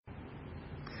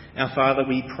Our Father,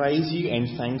 we praise you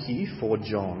and thank you for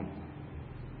John.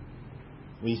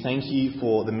 We thank you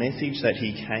for the message that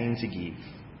he came to give.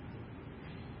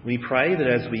 We pray that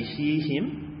as we hear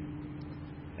him,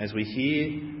 as we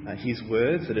hear his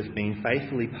words that have been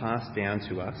faithfully passed down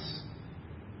to us,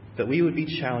 that we would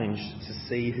be challenged to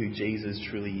see who Jesus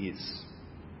truly is.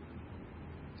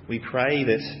 We pray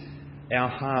that our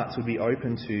hearts would be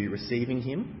open to receiving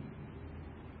him,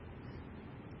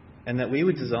 and that we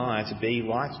would desire to be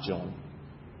like John,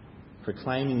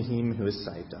 proclaiming him who has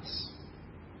saved us.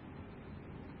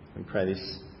 We pray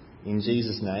this in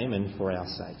Jesus' name and for our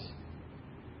sake.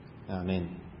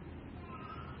 Amen.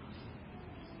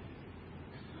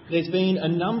 There's been a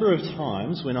number of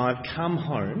times when I've come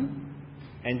home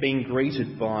and been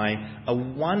greeted by a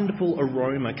wonderful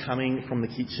aroma coming from the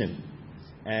kitchen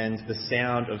and the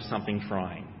sound of something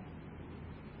frying.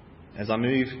 As I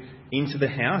move into the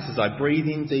house, as I breathe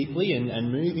in deeply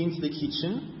and move into the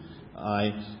kitchen,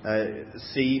 I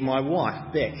see my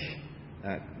wife, Beck,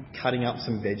 cutting up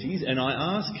some veggies, and I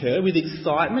ask her with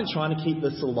excitement, trying to keep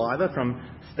the saliva from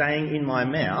staying in my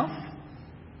mouth,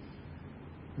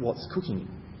 "What's cooking?"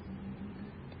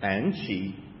 And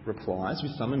she replies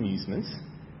with some amusement,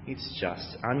 "It's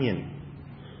just onion."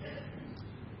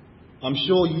 I'm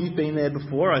sure you've been there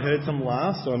before. I heard some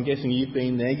laughs, so I'm guessing you've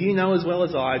been there. You know as well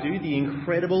as I do the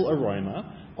incredible aroma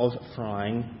of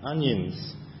frying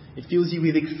onions. It fills you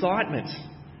with excitement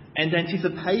and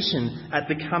anticipation at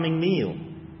the coming meal.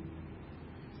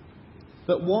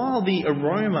 But while the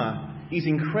aroma is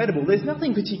incredible, there's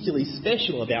nothing particularly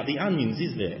special about the onions,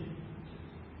 is there?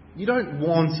 You don't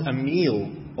want a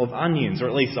meal of onions, or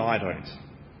at least I don't.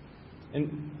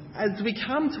 And as we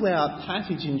come to our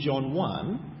passage in John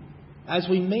 1, as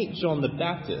we meet John the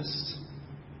Baptist,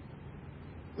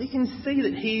 we can see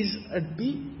that he's a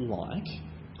bit like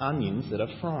onions that are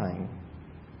frying.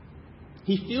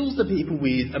 He fills the people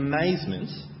with amazement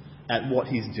at what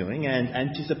he's doing and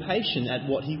anticipation at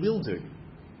what he will do.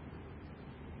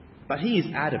 But he is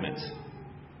adamant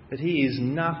that he is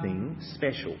nothing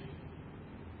special.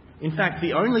 In fact,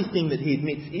 the only thing that he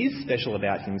admits is special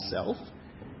about himself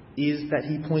is that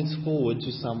he points forward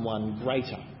to someone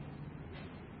greater.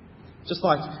 Just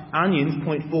like onions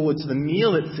point forward to the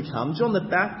meal that's to come, John the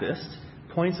Baptist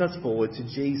points us forward to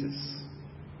Jesus,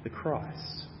 the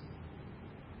Christ.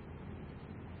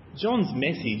 John's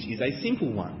message is a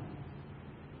simple one.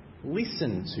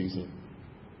 Listen to him.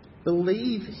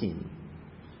 Believe him.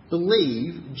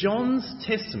 Believe John's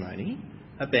testimony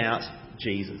about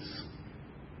Jesus.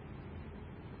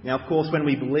 Now, of course, when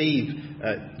we believe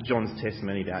John's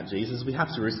testimony about Jesus, we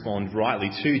have to respond rightly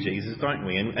to Jesus, don't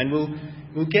we? And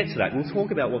we'll get to that. We'll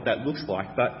talk about what that looks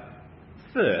like. But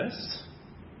first,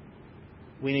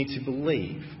 we need to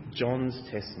believe John's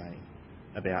testimony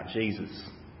about Jesus.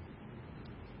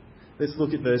 Let's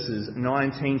look at verses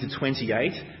 19 to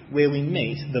 28, where we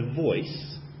meet the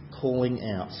voice calling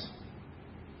out.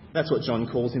 That's what John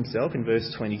calls himself in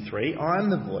verse 23. "I am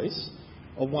the voice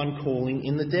of one calling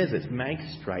in the desert, make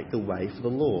straight the way for the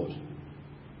Lord."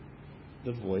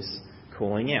 The voice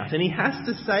calling out. And he has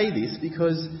to say this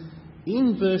because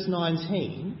in verse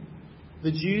 19,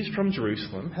 the Jews from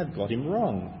Jerusalem have got him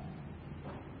wrong.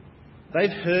 They've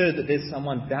heard that there's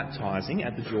someone baptising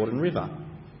at the Jordan River.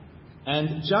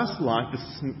 And just like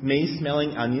me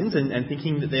smelling onions and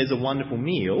thinking that there's a wonderful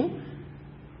meal,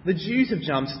 the Jews have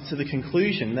jumped to the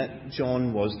conclusion that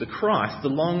John was the Christ, the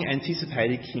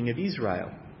long-anticipated King of Israel.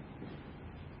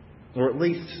 Or at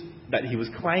least that he was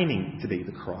claiming to be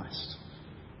the Christ.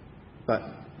 But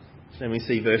then we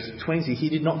see verse 20, he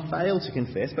did not fail to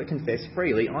confess, but confessed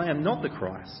freely, "I am not the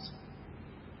Christ."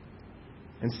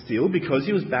 And still, because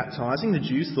he was baptising, the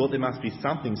Jews thought there must be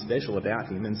something special about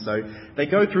him, and so they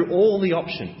go through all the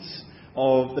options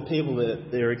of the people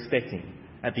that they're expecting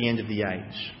at the end of the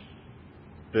age.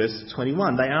 Verse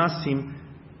 21, they asked him,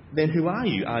 "Then who are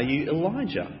you? Are you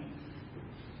Elijah?"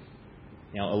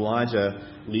 Now, Elijah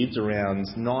lived around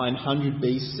 900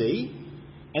 BC,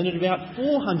 and at about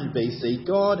 400 BC,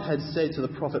 God had said to the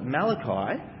prophet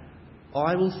Malachi,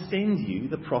 "I will send you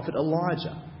the prophet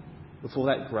Elijah before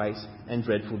that great and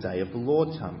dreadful day of the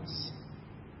Lord comes."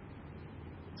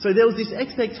 So there was this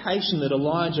expectation that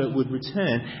Elijah would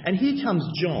return, and here comes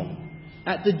John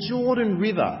at the Jordan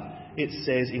River. It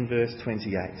says in verse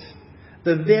 28,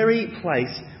 the very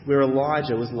place where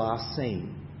Elijah was last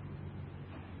seen.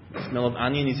 The smell of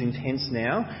onion is intense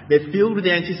now. They're filled with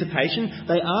anticipation.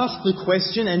 They ask the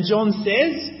question, and John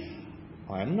says,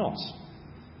 "I am not."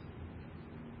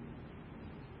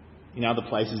 In other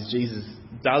places, Jesus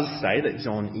does say that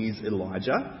John is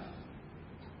Elijah.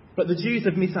 But the Jews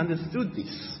have misunderstood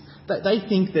this. They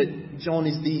think that John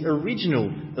is the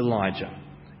original Elijah,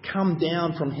 come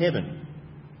down from heaven.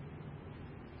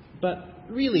 But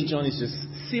really, John is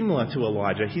just similar to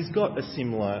Elijah. He's got a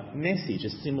similar message, a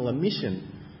similar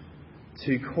mission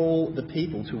to call the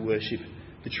people to worship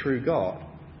the true God.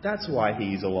 That's why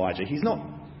he is Elijah. He's not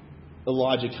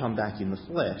Elijah come back in the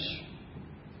flesh.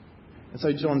 And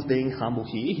so John's being humble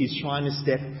here. He's trying to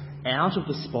step out of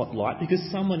the spotlight because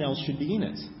someone else should be in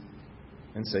it.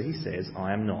 And so he says,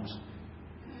 I am not.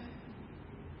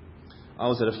 I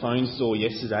was at a phone store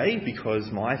yesterday because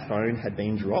my phone had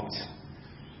been dropped.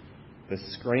 The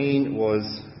screen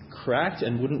was cracked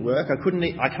and wouldn't work. I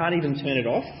can't even turn it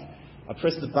off. I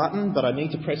pressed the button, but I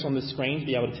need to press on the screen to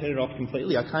be able to turn it off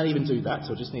completely. I can't even do that,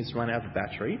 so it just needs to run out of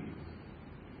battery.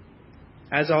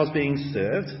 As I was being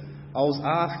served, I was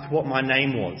asked what my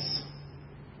name was.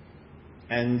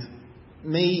 And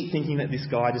me thinking that this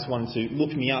guy just wanted to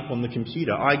look me up on the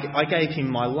computer, I gave him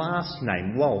my last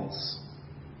name, Walls.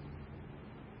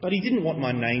 But he didn't want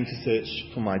my name to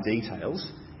search for my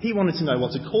details. He wanted to know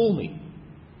what to call me.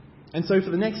 And so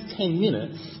for the next 10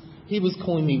 minutes, he was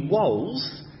calling me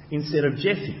Walls instead of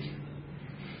Jesse.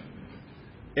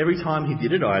 Every time he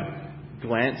did it, I'd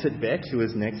glance at Beck, who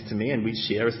was next to me, and we'd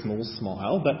share a small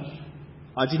smile, but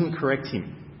I didn't correct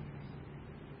him.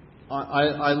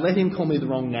 I let him call me the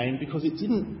wrong name because it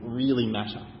didn't really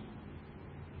matter.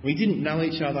 We didn't know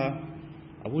each other.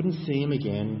 I wouldn't see him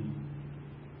again.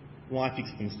 Why fix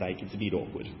the mistake? It's a bit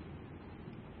awkward.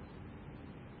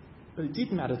 But it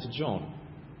did matter to John.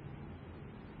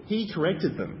 He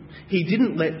corrected them. He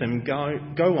didn't let them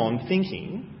go on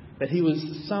thinking that he was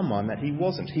someone that he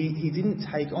wasn't. He didn't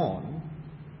take on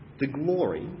the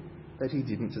glory that he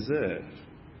didn't deserve.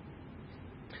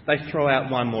 They throw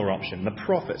out one more option, the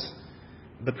prophet.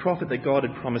 The prophet that God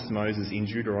had promised Moses in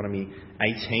Deuteronomy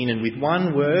 18. And with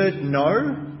one word,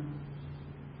 no,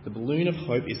 the balloon of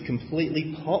hope is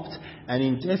completely popped, and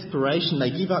in desperation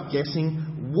they give up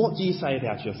guessing. What do you say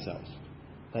about yourself?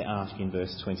 They ask in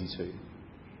verse 22.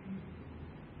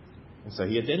 And so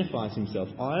he identifies himself.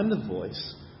 I am the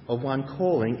voice of one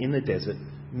calling in the desert,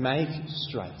 make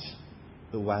straight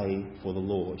the way for the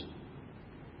Lord.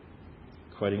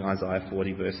 Quoting Isaiah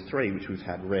 40 verse 3, which we've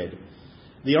had read.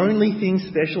 The only thing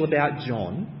special about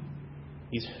John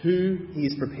is who he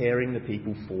is preparing the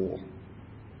people for.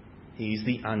 He is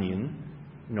the onion,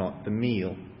 not the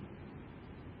meal.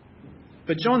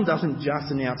 But John doesn't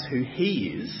just announce who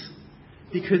he is,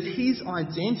 because his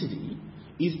identity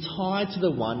is tied to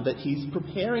the one that he's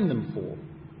preparing them for.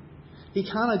 He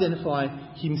can't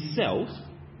identify himself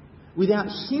without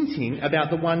hinting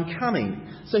about the one coming.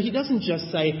 So he doesn't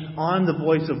just say, I'm the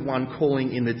voice of one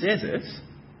calling in the desert.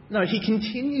 No, he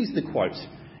continues the quote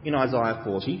in Isaiah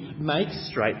 40, make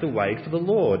straight the way for the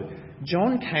Lord.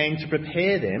 John came to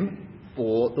prepare them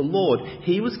for the Lord.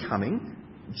 He was coming.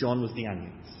 John was the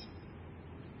onions.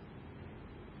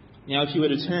 Now, if you were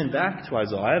to turn back to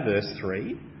Isaiah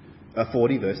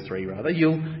 40 verse 3,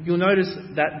 you'll notice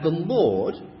that the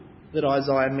Lord that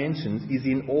Isaiah mentions is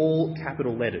in all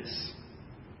capital letters.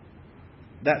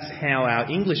 That's how our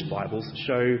English Bibles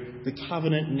show the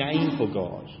covenant name for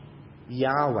God,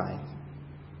 Yahweh.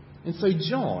 And so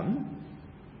John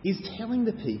is telling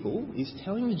the people, is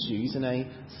telling the Jews in a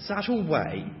subtle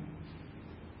way,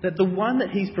 that the one that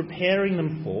he's preparing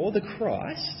them for, the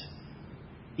Christ,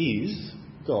 is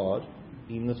God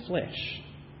in the flesh.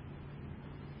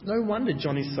 No wonder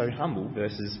John is so humble,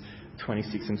 verses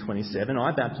 26 and 27.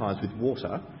 I baptize with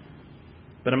water,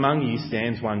 but among you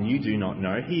stands one you do not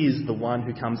know. He is the one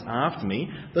who comes after me,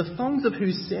 the thongs of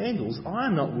whose sandals I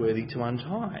am not worthy to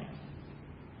untie.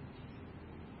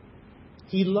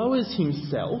 He lowers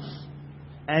himself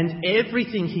and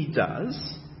everything he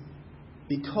does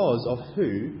because of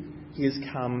who he has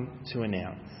come to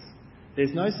announce.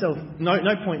 There's no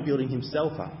point building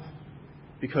himself up,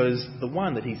 because the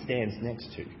one that he stands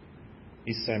next to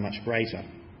is so much greater.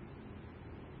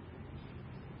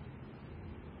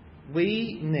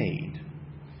 We need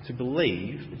to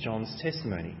believe John's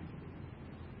testimony.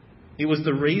 It was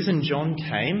the reason John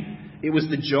came. It was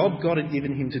the job God had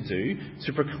given him to do,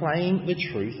 to proclaim the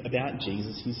truth about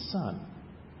Jesus, his Son.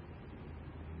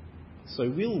 So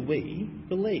will we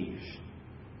believe?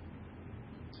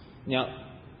 Now,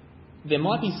 there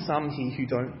might be some here who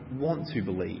don't want to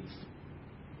believe.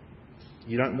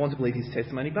 You don't want to believe his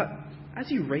testimony, but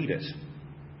as you read it,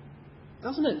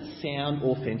 doesn't it sound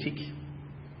authentic?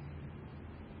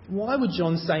 Why would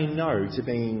John say no to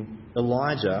being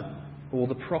Elijah or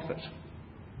the prophet?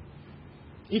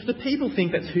 If the people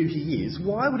think that's who he is,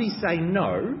 why would he say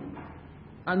no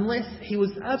unless he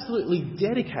was absolutely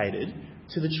dedicated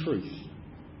to the truth?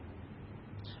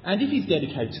 And if he's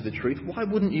dedicated to the truth, why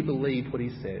wouldn't you believe what he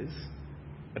says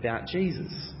about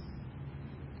Jesus?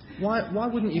 Why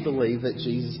wouldn't you believe that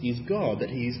Jesus is God, that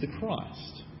he is the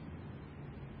Christ?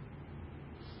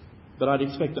 But I'd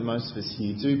expect that most of us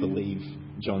here do believe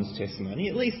John's testimony,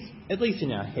 at least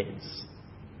in our heads.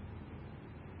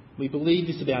 We believe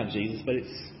this about Jesus, but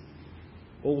it's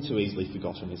all too easily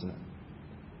forgotten, isn't it?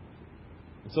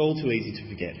 It's all too easy to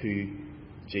forget who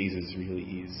Jesus really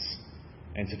is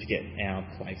and to forget our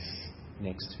place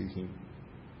next to him.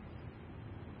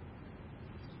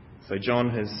 So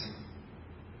John has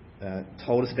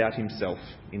told us about himself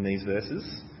in these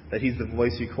verses, that he's the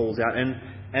voice who calls out.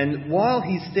 And while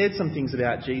he's said some things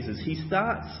about Jesus, he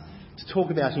starts to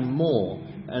talk about him more,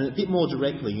 and a bit more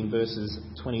directly in verses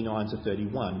 29 to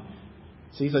 31.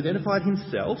 So he's identified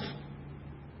himself.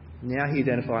 Now he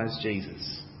identifies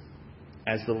Jesus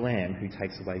as the Lamb who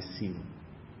takes away sin.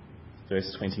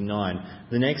 Verse 29.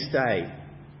 The next day,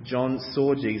 John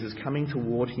saw Jesus coming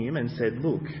toward him and said,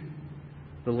 "Look,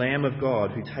 the Lamb of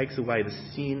God who takes away the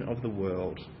sin of the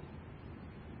world."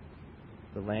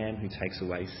 The Lamb who takes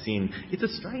away sin. It's a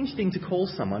strange thing to call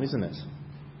someone, isn't it?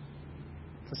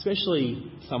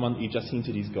 Especially someone that you've just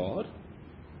hinted is God.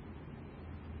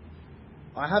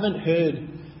 I haven't heard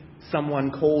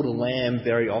someone called a lamb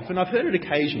very often. I've heard it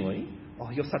occasionally. "Oh,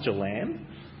 you're such a lamb."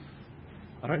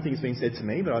 I don't think it's been said to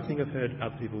me, but I think I've heard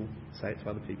other people say it to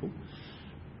other people.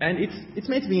 And it's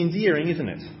meant to be endearing, isn't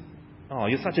it? "Oh,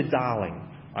 you're such a darling,"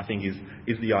 I think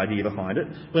is the idea behind it.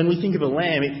 When we think of a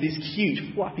lamb, it's this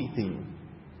cute, fluffy thing.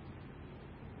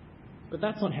 But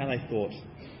that's not how they thought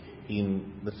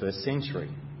in the first century.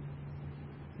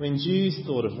 When Jews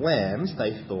thought of lambs,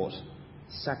 they thought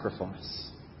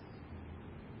sacrifice.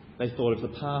 They thought of the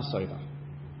Passover,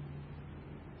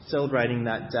 celebrating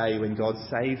that day when God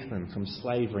saved them from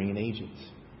slavery in Egypt.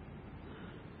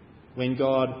 When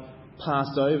God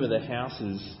passed over the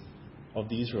houses of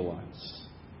the Israelites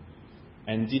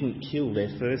and didn't kill their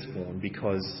firstborn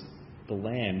because the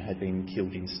lamb had been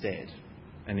killed instead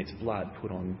and its blood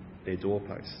put on their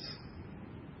doorposts.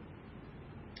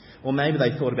 Or maybe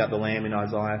they thought about the lamb in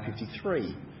Isaiah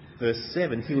 53, verse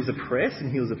 7. "He was oppressed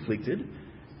and he was afflicted,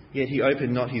 yet he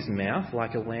opened not his mouth,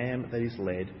 like a lamb that is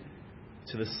led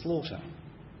to the slaughter."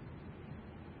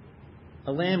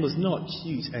 A lamb was not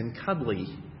cute and cuddly.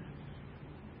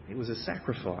 It was a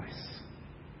sacrifice.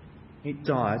 It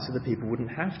died so that people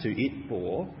wouldn't have to. It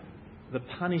bore the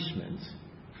punishment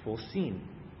for sin.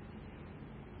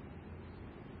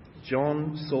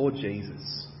 John saw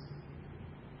Jesus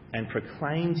and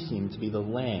proclaimed him to be the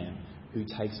Lamb who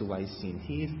takes away sin.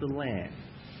 He is the Lamb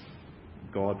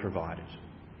God provided.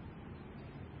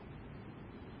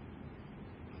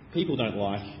 People don't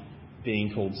like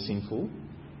being called sinful,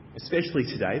 especially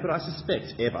today, but I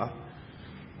suspect ever.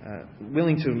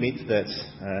 Willing to admit that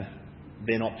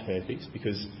they're not perfect,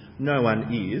 because no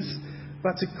one is,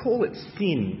 but to call it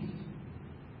sin,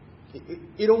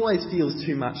 it always feels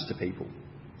too much to people.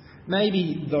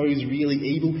 Maybe those really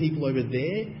evil people over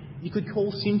there, you could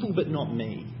call sinful, but not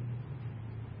me.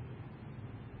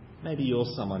 Maybe you're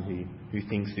someone who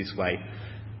thinks this way.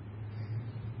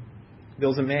 There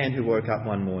was a man who woke up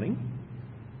one morning.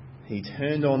 He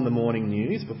turned on the morning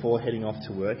news before heading off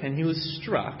to work, and he was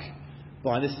struck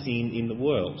by the sin in the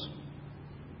world.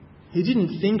 He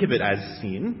didn't think of it as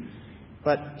sin,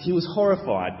 but he was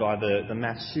horrified by the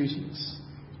mass shootings,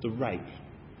 the rape,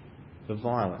 the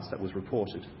violence that was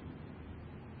reported.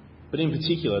 But in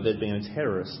particular, there'd been a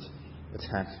terrorist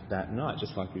attack that night,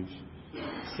 just like we've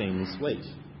seen this week.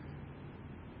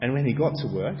 And when he got to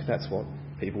work, that's what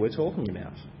people were talking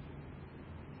about.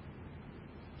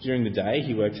 During the day,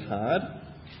 he worked hard.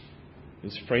 He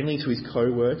was friendly to his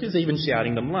co-workers, even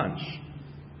shouting them lunch.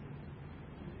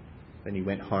 Then he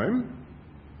went home,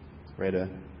 read a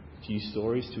few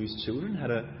stories to his children,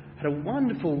 had a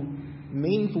wonderful,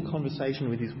 meaningful conversation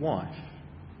with his wife,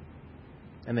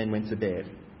 and then went to bed.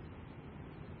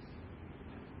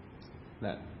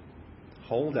 That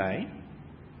whole day,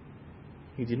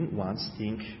 he didn't once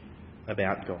think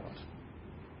about God.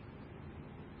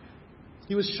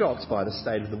 He was shocked by the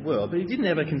state of the world, but he didn't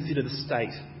ever consider the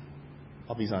state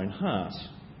of his own heart.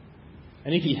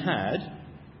 And if he had,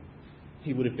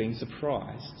 he would have been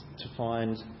surprised to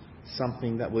find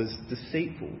something that was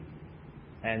deceitful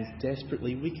and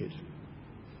desperately wicked.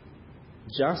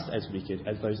 Just as wicked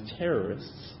as those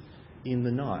terrorists in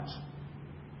the night.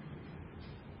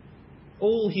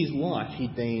 All his life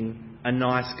he'd been a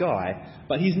nice guy,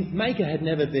 but his Maker had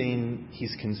never been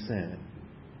his concern.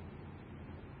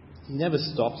 He never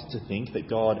stopped to think that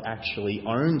God actually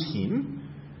owned him,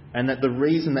 and that the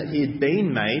reason that he had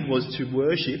been made was to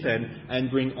worship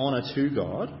and bring honour to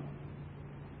God.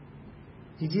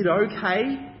 He did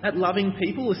okay at loving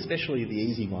people, especially the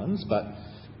easy ones, but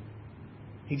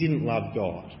he didn't love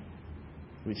God,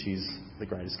 which is the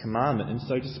greatest commandment. And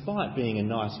so despite being a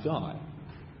nice guy,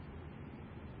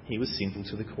 he was sinful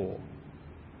to the core,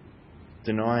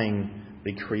 denying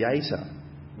the Creator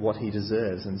what he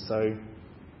deserves. And so,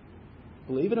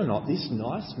 believe it or not, this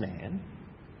nice man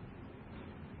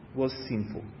was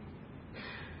sinful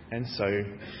and so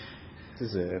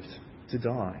deserved to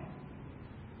die.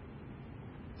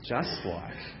 Just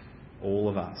like all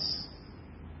of us.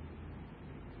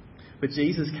 But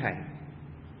Jesus came.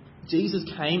 Jesus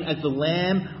came as the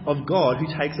Lamb of God who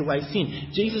takes away sin.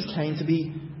 John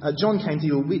came to be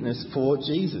a witness for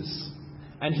Jesus.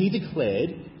 And he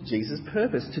declared Jesus'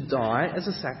 purpose to die as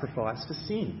a sacrifice for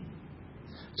sin.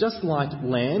 Just like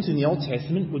lambs in the Old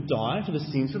Testament would die for the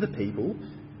sins of the people,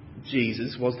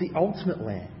 Jesus was the ultimate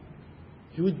lamb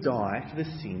who would die for the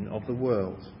sin of the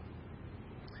world.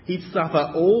 He'd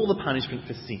suffer all the punishment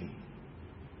for sin.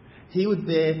 He would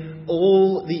bear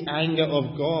all the anger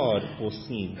of God for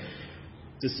sin.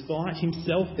 Despite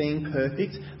himself being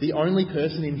perfect, the only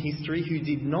person in history who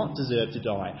did not deserve to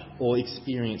die or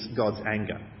experience God's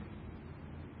anger.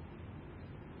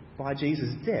 By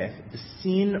Jesus' death, the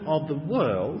sin of the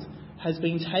world has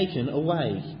been taken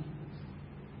away.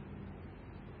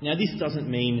 Now, this doesn't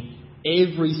mean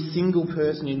every single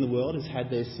person in the world has had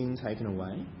their sin taken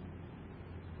away.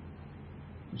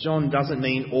 John doesn't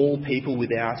mean all people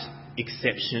without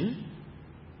exception.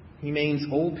 He means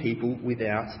all people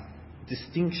without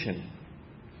distinction.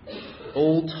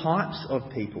 All types of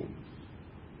people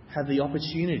have the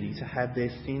opportunity to have their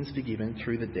sins forgiven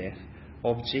through the death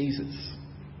of Jesus.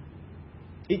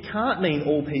 It can't mean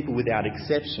all people without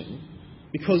exception,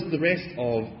 because the rest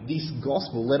of this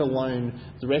gospel, let alone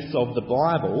the rest of the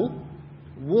Bible,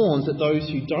 warns that those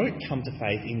who don't come to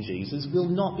faith in Jesus will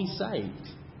not be saved.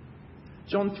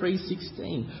 John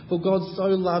 3:16, for God so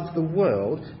loved the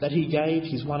world that he gave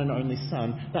his one and only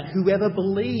Son, that whoever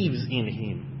believes in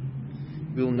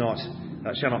him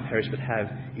shall not perish but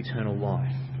have eternal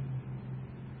life.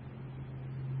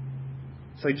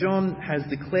 So John has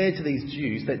declared to these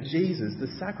Jews that Jesus, the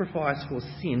sacrifice for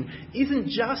sin, isn't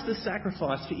just a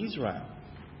sacrifice for Israel,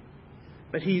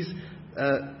 but he's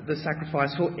the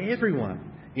sacrifice for everyone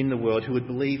in the world who would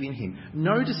believe in him.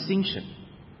 No distinction.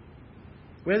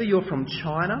 Whether you're from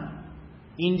China,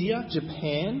 India,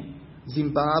 Japan,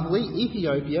 Zimbabwe,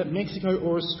 Ethiopia, Mexico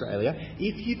or Australia,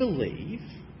 if you believe,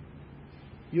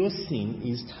 your sin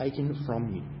is taken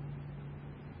from you.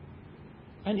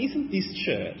 And isn't this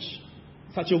church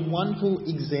such a wonderful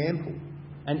example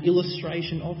and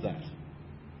illustration of that?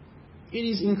 It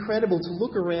is incredible to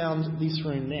look around this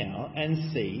room now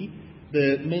and see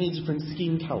the many different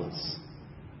skin colours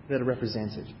that are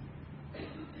represented.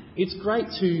 It's great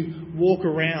to walk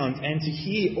around and to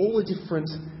hear all the different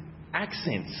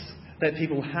accents that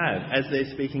people have as they're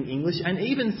speaking English, and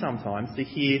even sometimes to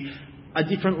hear a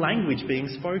different language being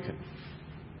spoken.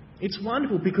 It's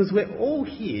wonderful because we're all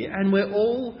here and we're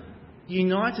all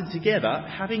united together,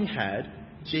 having had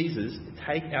Jesus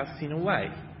take our sin away.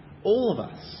 All of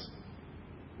us,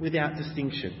 without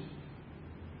distinction.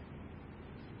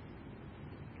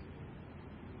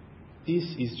 This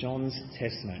is John's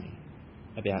testimony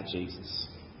about Jesus.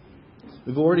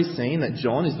 We've already seen that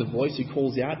John is the voice who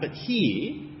calls out, but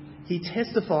here he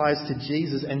testifies to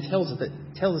Jesus and tells us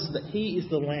that he is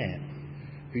the Lamb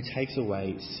who takes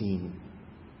away sin.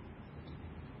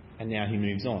 And now he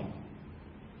moves on.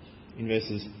 In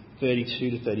verses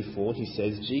 32 to 34, he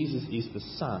says, Jesus is the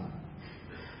Son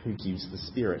who gives the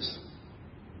Spirit.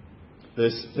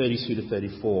 Verse 32 to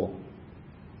 34.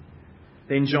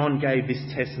 Then John gave this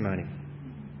testimony.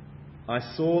 I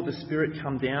saw the Spirit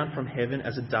come down from heaven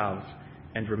as a dove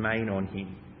and remain on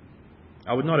him.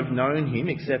 I would not have known him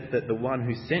except that the one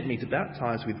who sent me to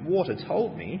baptize with water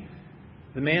told me,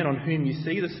 the man on whom you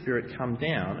see the Spirit come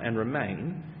down and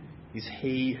remain is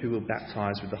he who will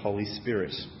baptize with the Holy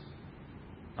Spirit.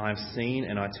 I have seen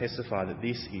and I testify that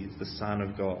this is the Son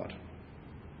of God.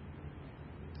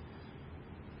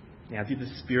 Now, did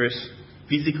the Spirit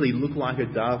physically look like a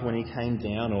dove when he came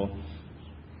down, or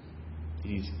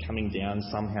did his coming down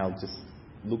somehow just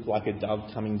look like a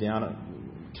dove coming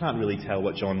down? Can't really tell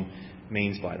what John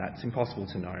means by that. It's impossible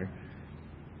to know.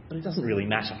 But it doesn't really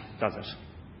matter, does it?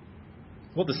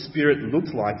 What the Spirit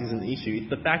looked like isn't the issue. It's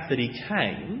the fact that he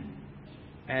came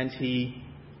and he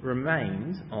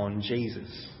remained on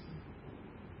Jesus.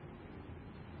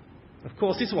 Of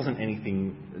course, this wasn't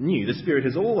anything new. The Spirit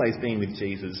has always been with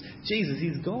Jesus. Jesus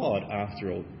is God,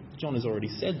 after all. John has already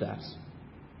said that.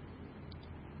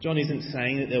 John isn't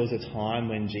saying that there was a time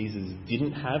when Jesus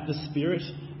didn't have the Spirit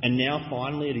and now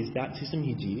finally at his baptism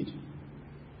he did.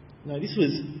 No, this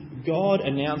was God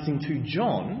announcing to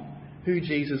John who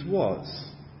Jesus was,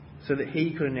 so that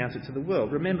he could announce it to the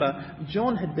world. Remember,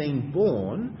 John had been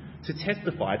born to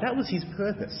testify. That was his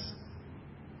purpose.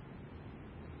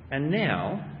 And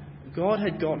now, God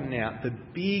had gotten out the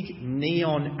big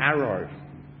neon arrow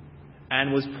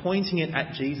and was pointing it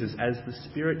at Jesus as the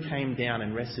Spirit came down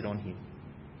and rested on him.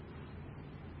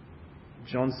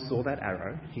 John saw that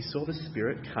arrow, he saw the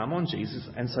Spirit come on Jesus,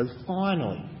 and so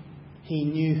finally he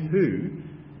knew who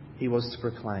he was to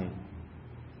proclaim.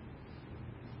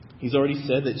 He's already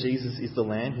said that Jesus is the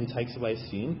Lamb who takes away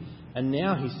sin, and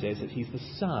now he says that he's the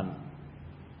Son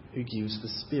who gives the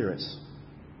Spirit.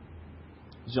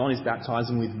 John is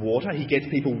baptising with water. He gets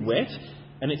people wet,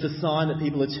 and it's a sign that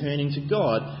people are turning to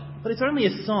God. But it's only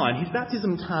a sign. His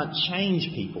baptism can't change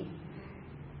people.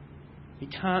 He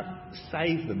can't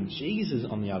save them. Jesus,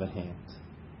 on the other hand,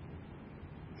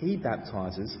 he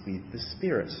baptises with the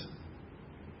Spirit.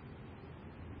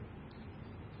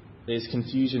 There's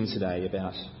confusion today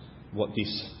about what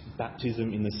this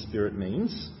baptism in the Spirit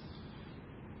means.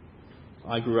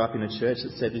 I grew up in a church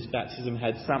that said this baptism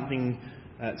had something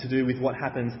to do with what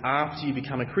happens after you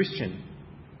become a Christian.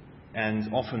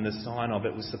 And often the sign of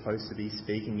it was supposed to be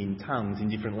speaking in tongues in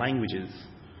different languages.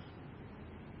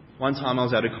 One time I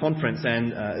was at a conference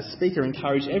and a speaker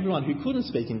encouraged everyone who couldn't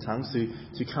speak in tongues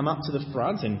to come up to the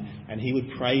front and he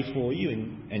would pray for you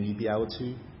and you'd be able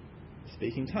to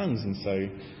speak in tongues. And so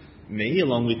me,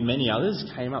 along with many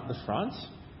others, came up the front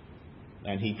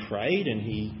and he prayed and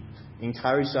he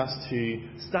encouraged us to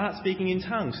start speaking in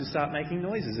tongues, to start making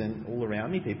noises. And all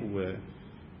around me people were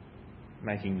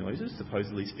making noises,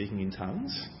 supposedly speaking in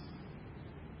tongues.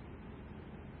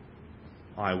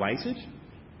 I waited.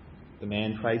 The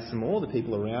man prayed some more. The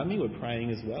people around me were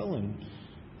praying as well. And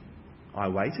I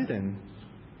waited and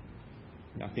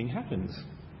nothing happened.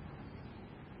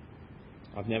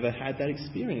 I've never had that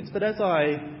experience. But as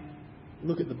I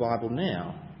look at the Bible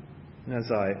now, and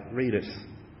as I read it,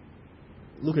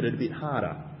 look at it a bit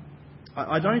harder,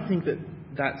 I don't think that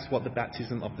that's what the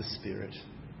baptism of the Spirit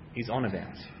is on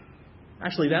about.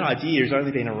 Actually, that idea has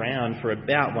only been around for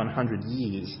about 100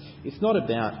 years. It's not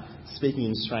about speaking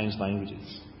in strange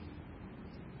languages.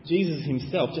 Jesus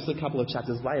himself, just a couple of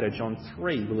chapters later, John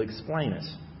 3, will explain it.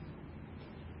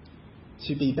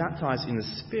 To be baptised in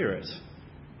the Spirit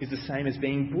is the same as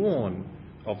being born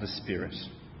of the Spirit.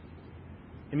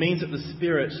 It means that the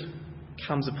Spirit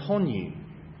comes upon you,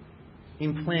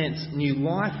 implants new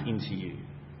life into you.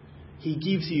 He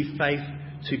gives you faith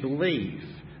to believe,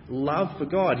 love for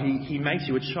God. He makes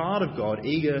you a child of God,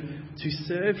 eager to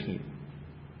serve him.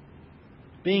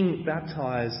 Being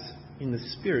baptised in the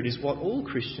Spirit is what all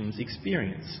Christians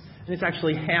experience. And it's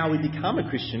actually how we become a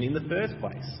Christian in the first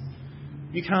place.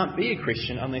 You can't be a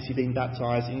Christian unless you've been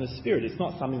baptised in the Spirit. It's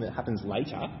not something that happens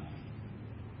later.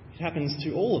 It happens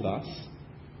to all of us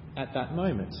at that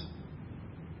moment.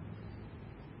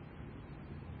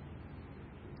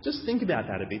 Just think about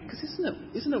that a bit, because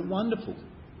isn't it wonderful?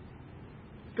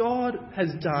 God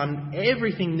has done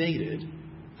everything needed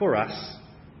for us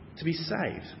to be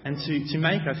saved and to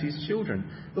make us his children.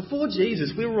 Before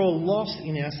Jesus, we were all lost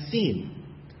in our sin,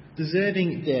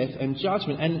 deserving death and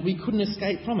judgment, and we couldn't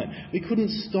escape from it. We couldn't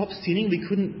stop sinning. We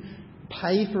couldn't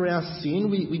pay for our sin.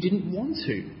 We didn't want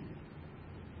to.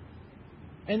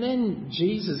 And then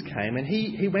Jesus came and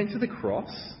he went to the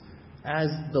cross as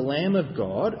the Lamb of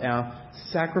God, our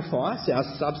sacrifice, our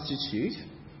substitute.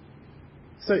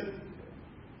 So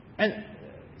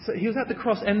he was at the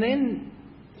cross, and then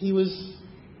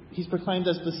he's proclaimed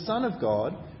as the Son of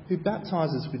God, who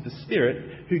baptises with the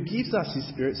Spirit, who gives us his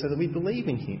Spirit so that we believe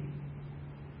in him.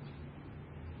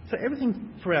 So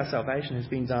everything for our salvation has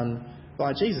been done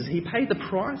by Jesus. He paid the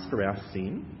price for our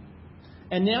sin,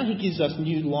 and now he gives us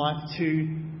new life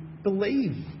to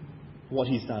believe what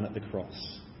he's done at the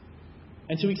cross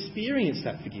and to experience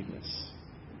that forgiveness.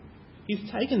 He's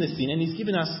taken the sin and he's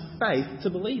given us faith to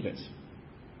believe it.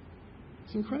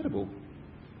 It's incredible.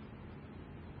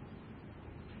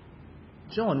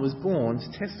 John was born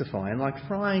to testify, and like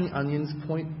frying onions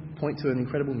point to an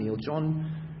incredible meal,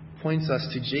 John points us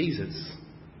to Jesus,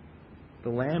 the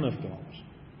Lamb of God,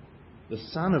 the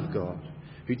Son of God,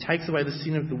 who takes away the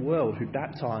sin of the world, who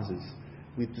baptises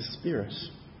with the Spirit.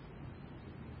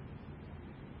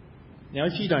 Now,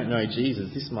 if you don't know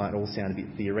Jesus, this might all sound a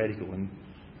bit theoretical and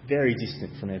very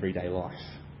distant from everyday life.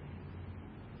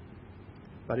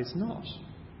 But it's not.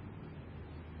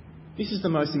 This is the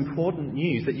most important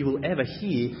news that you will ever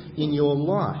hear in your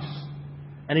life.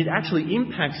 And it actually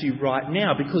impacts you right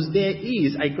now, because there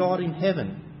is a God in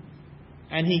heaven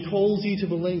and he calls you to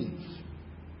believe.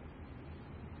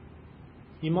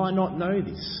 You might not know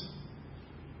this,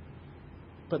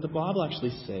 but the Bible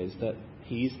actually says that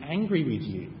he is angry with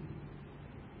you.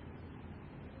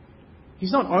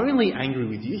 He's not only angry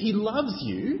with you, he loves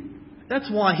you. That's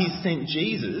why he sent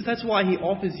Jesus. That's why he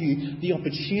offers you the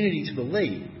opportunity to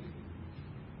believe.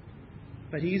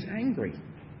 But he is angry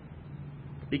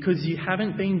because you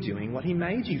haven't been doing what he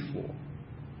made you for.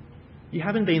 You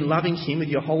haven't been loving him with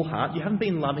your whole heart. You haven't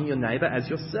been loving your neighbour as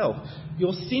yourself.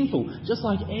 You're sinful, just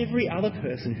like every other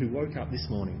person who woke up this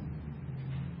morning.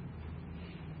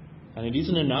 And it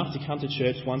isn't enough to come to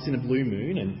church once in a blue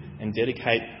moon and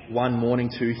dedicate one morning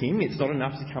to him. It's not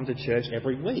enough to come to church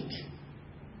every week.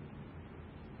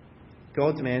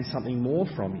 God demands something more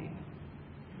from you.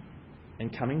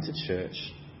 And coming to church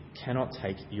cannot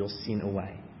take your sin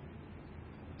away.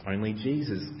 Only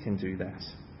Jesus can do that.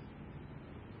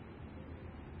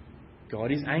 God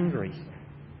is angry,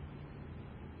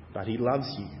 but he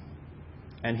loves you.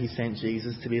 And he sent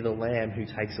Jesus to be the Lamb who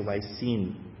takes away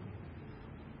sin.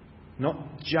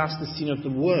 Not just the sin of the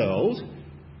world,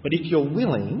 but if you're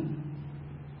willing,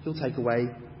 he'll take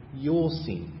away your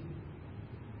sin.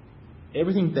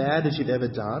 Everything bad that you've ever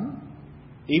done,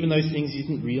 even those things you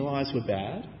didn't realise were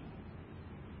bad,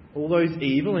 all those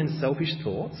evil and selfish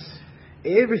thoughts,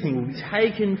 everything will be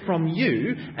taken from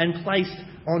you and placed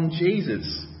on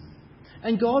Jesus.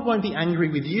 And God won't be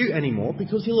angry with you anymore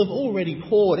because he'll have already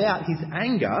poured out his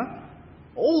anger,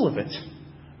 all of it,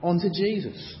 onto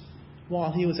Jesus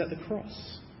while he was at the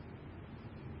cross.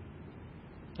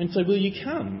 And so will you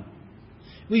come?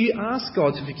 Will you ask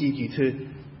God to forgive you?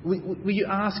 Will you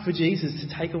ask for Jesus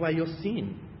to take away your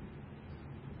sin?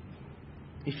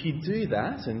 If you do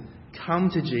that and come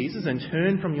to Jesus and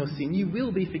turn from your sin, you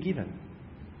will be forgiven.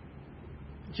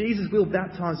 Jesus will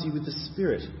baptise you with the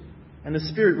Spirit, and the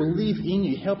Spirit will live in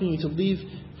you, helping you to live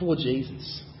for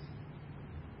Jesus.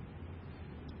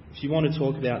 If you want to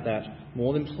talk about that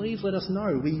more, then please let us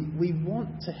know. We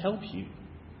want to help you.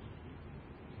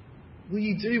 Will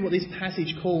you do what this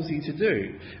passage calls you to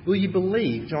do? Will you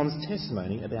believe John's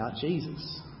testimony about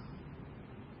Jesus?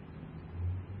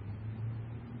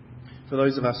 For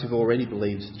those of us who've already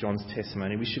believed John's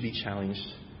testimony, we should be challenged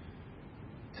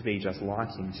to be just like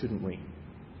him, shouldn't we?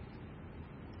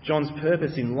 John's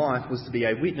purpose in life was to be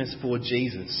a witness for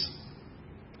Jesus.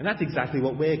 And that's exactly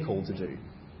what we're called to do.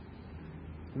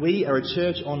 We are a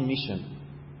church on mission.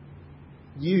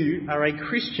 You are a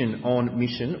Christian on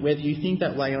mission, whether you think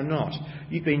that way or not.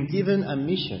 You've been given a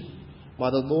mission by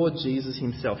the Lord Jesus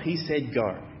himself. He said,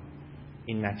 "Go,"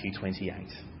 in Matthew 28.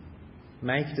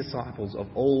 Make disciples of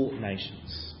all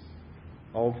nations,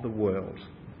 of the world.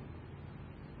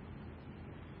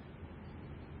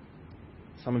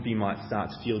 Some of you might start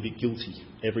to feel a bit guilty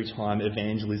every time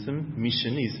evangelism,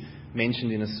 mission, is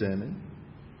mentioned in a sermon.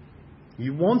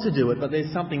 You want to do it, but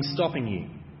there's something stopping you.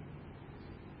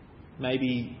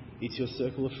 Maybe it's your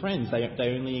circle of friends. They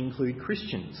only include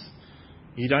Christians.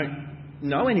 You don't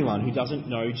know anyone who doesn't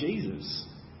know Jesus.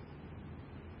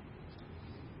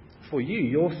 For you,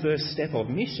 your first step of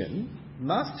mission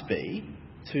must be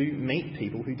to meet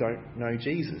people who don't know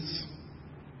Jesus.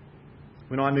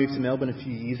 When I moved to Melbourne a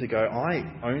few years ago, I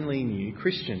only knew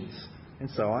Christians, and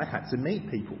so I had to meet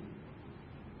people.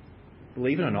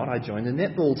 Believe it or not, I joined a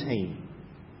netball team.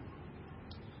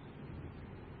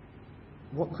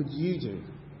 What could you do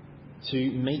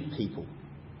to meet people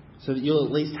so that you'll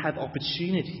at least have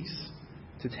opportunities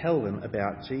to tell them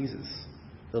about Jesus,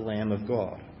 the Lamb of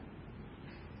God?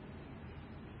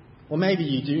 Or maybe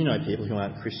you do know people who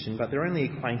aren't Christian, but they're only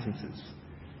acquaintances,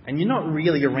 and you're not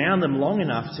really around them long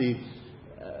enough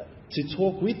to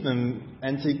talk with them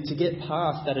and to get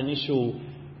past that initial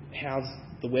 "how's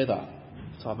the weather"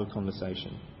 type of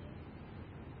conversation.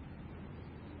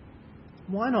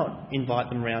 Why not invite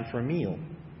them round for a meal?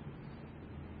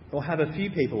 Or have a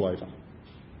few people over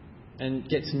and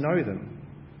get to know them?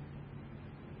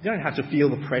 You don't have to feel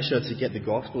the pressure to get the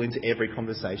gospel into every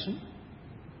conversation.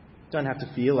 You don't have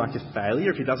to feel like a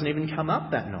failure if it doesn't even come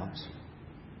up that night.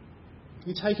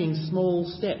 You're taking small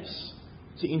steps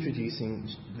to introducing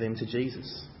them to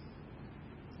Jesus.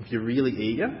 If you're really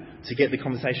eager to get the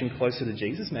conversation closer to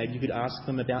Jesus, maybe you could ask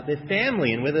them about their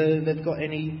family and whether they've got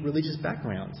any religious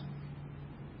background.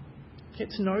 Get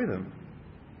to know them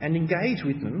and engage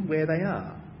with them where they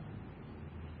are.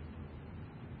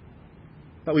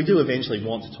 But we do eventually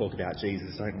want to talk about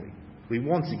Jesus, don't we? We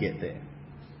want to get there.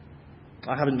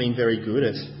 I haven't been very good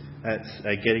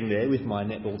at getting there with my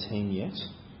netball team yet,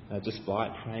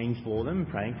 despite praying for them,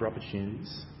 praying for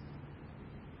opportunities.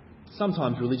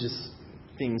 Sometimes religious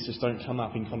things just don't come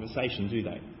up in conversation, do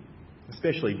they?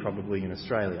 Especially probably in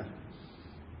Australia.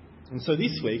 And so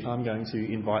this week I'm going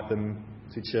to invite them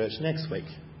to church next week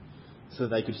so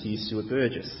that they could hear Stuart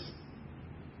Burgess.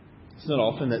 It's not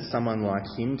often that someone like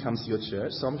him comes to your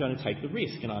church, so I'm going to take the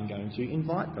risk and I'm going to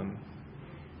invite them.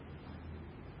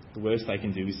 The worst they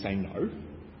can do is say no.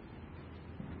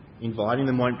 Inviting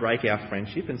them won't break our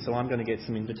friendship, and so I'm going to get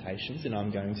some invitations and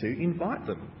I'm going to invite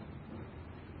them.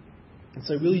 And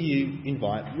so will you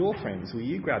invite your friends? Will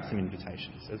you grab some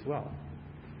invitations as well?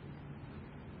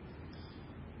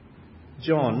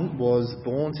 John was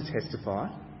born to testify,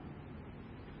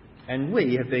 and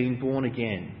we have been born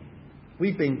again.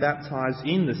 We've been baptised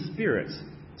in the Spirit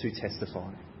to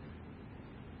testify.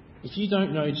 If you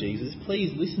don't know Jesus,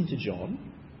 please listen to John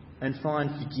and find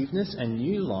forgiveness and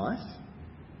new life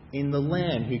in the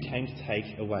Lamb who came to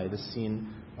take away the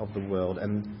sin of the world,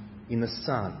 and in the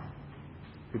Son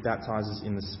who baptises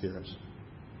in the Spirit.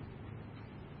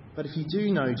 But if you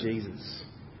do know Jesus,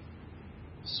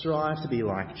 strive to be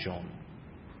like John,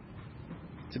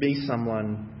 to be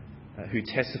someone who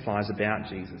testifies about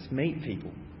Jesus. Meet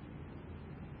people.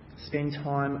 Spend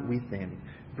time with them.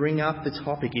 Bring up the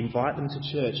topic. Invite them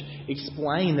to church.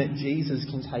 Explain that Jesus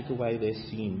can take away their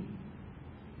sin.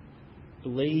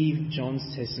 Believe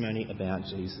John's testimony about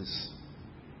Jesus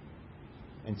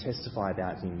and testify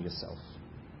about him yourself.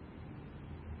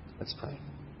 Let's pray.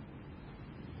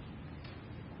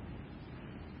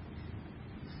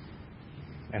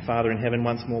 Our Father in heaven,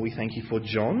 once more we thank you for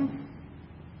John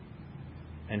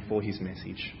and for his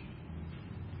message.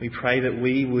 We pray that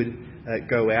we would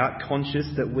go out conscious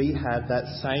that we have that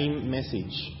same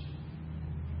message,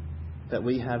 that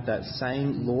we have that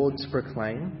same Lord to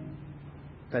proclaim,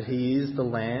 that he is the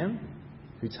Lamb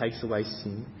who takes away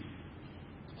sin.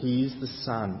 He is the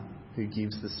Son who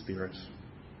gives the Spirit.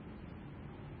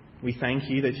 We thank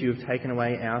you that you have taken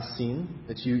away our sin,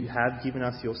 that you have given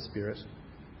us your Spirit.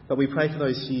 But we pray for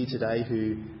those here today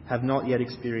who have not yet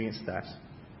experienced that.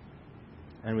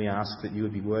 And we ask that you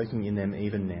would be working in them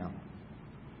even now.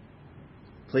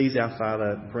 Please, our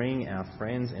Father, bring our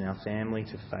friends and our family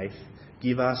to faith.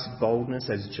 Give us boldness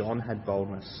as John had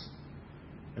boldness.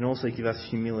 And also give us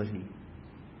humility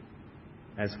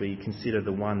as we consider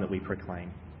the one that we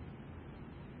proclaim.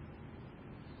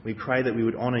 We pray that we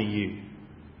would honour you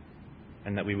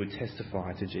and that we would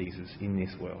testify to Jesus in this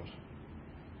world.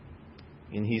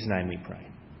 In his name we pray.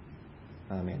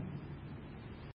 Amen.